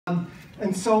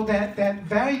And so that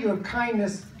value of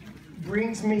kindness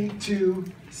brings me to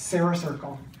Sarah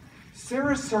Circle.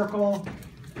 Sarah Circle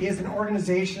is an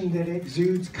organization that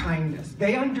exudes kindness.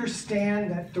 They understand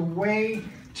that the way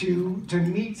to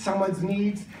meet someone's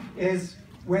needs is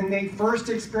when they first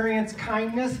experience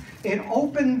kindness, it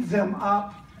opens them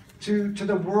up to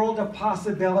the world of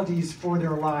possibilities for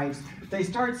their lives. They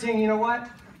start saying, you know what?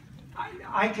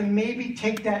 I can maybe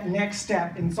take that next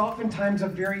step. And it's oftentimes a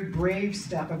very brave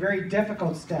step, a very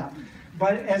difficult step.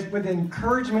 But as with the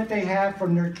encouragement they have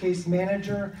from their case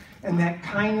manager and that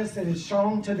kindness that is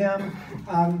shown to them,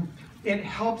 it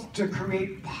helps to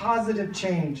create positive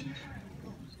change.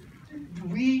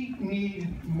 We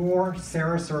need more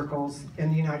Sarah Circles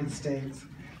in the United States.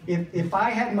 If I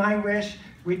had my wish,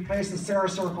 we'd place a Sarah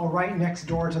Circle right next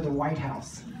door to the White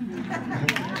House.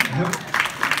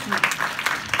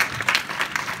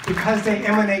 Because they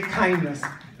emanate kindness,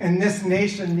 and this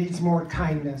nation needs more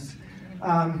kindness.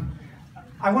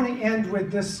 I want to end with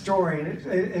this story.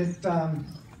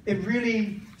 It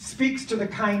really speaks to the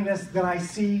kindness that I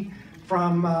see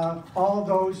from all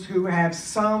those who have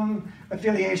some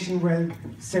affiliation with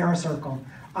Sarah Circle.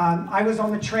 I was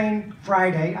on the train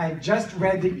Friday. I just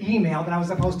read the email that I was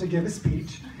supposed to give a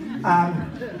speech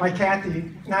by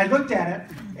Kathy, and I looked at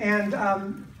it, and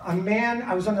a man,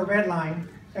 I was on the red line,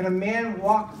 and a man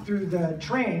walked through the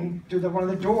train, through one of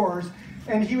the doors,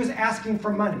 and he was asking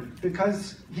for money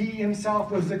because he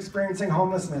himself was experiencing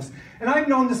homelessness. And I've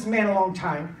known this man a long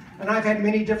time, and I've had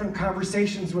many different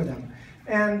conversations with him.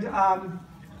 And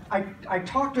I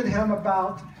talked with him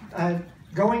about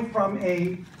going from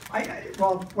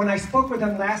well, when I spoke with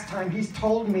him last time, he's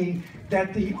told me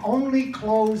that the only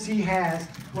clothes he has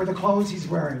were the clothes he's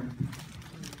wearing.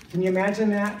 Can you imagine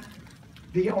that?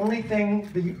 The only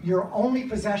thing, your only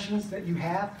possessions that you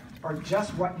have are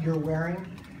just what you're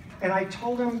wearing. And I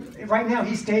told him, right now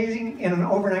he's staying in an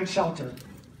overnight shelter.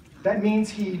 That means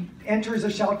he enters a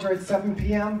shelter at 7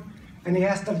 p.m. and he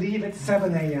has to leave at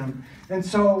 7 a.m. And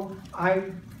so I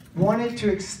wanted to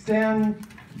extend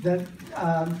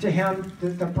to him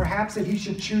that perhaps that he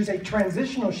should choose a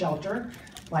transitional shelter,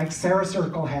 like Sarah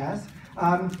Circle has,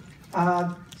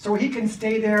 so he can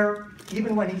stay there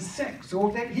even when he's sick, so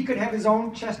that he could have his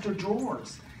own chest of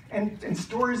drawers and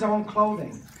store his own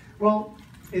clothing. Well,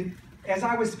 as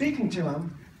I was speaking to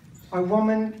him, a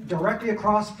woman directly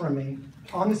across from me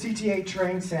on the CTA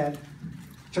train said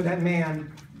to that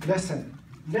man,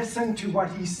 listen to what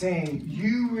he's saying.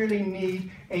 You really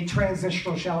need a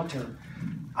transitional shelter.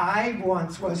 I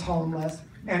once was homeless,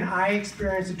 and I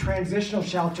experienced a transitional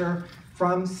shelter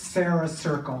from Sarah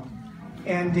Circle.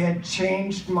 And it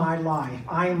changed my life.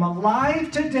 I am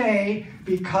alive today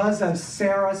because of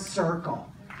Sarah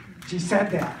Circle. She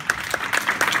said that.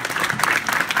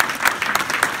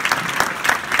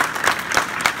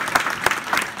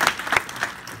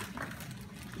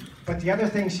 But the other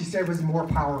thing she said was more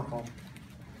powerful.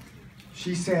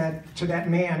 She said to that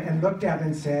man and looked at him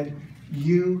and said,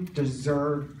 "You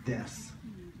deserve this."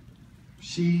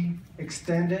 She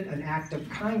extended an act of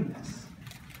kindness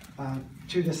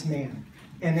to this man.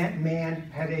 And that man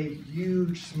had a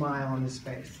huge smile on his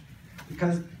face.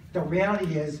 Because the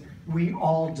reality is, we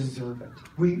all deserve it.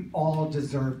 We all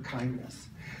deserve kindness.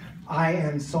 I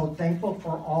am so thankful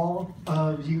for all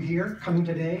of you here coming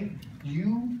today.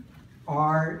 You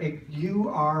are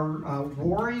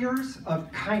warriors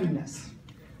of kindness.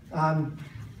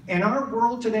 In our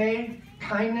world today,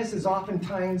 kindness is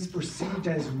oftentimes perceived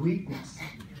as weakness.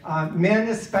 Men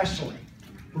especially,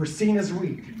 we're seen as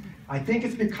weak. I think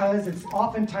it's because it's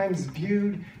oftentimes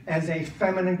viewed as a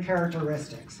feminine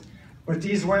characteristics. But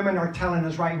these women are telling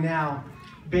us right now,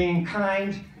 being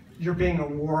kind, you're being a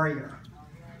warrior.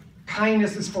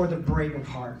 Kindness is for the brave of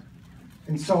heart.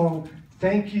 And so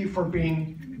thank you for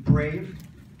being brave.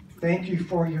 Thank you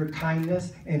for your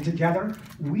kindness. And together,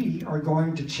 we are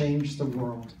going to change the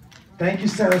world. Thank you,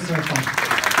 Sarah Circle.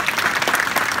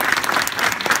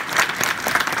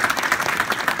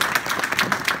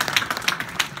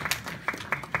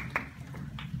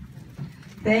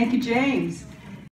 Thank you, James.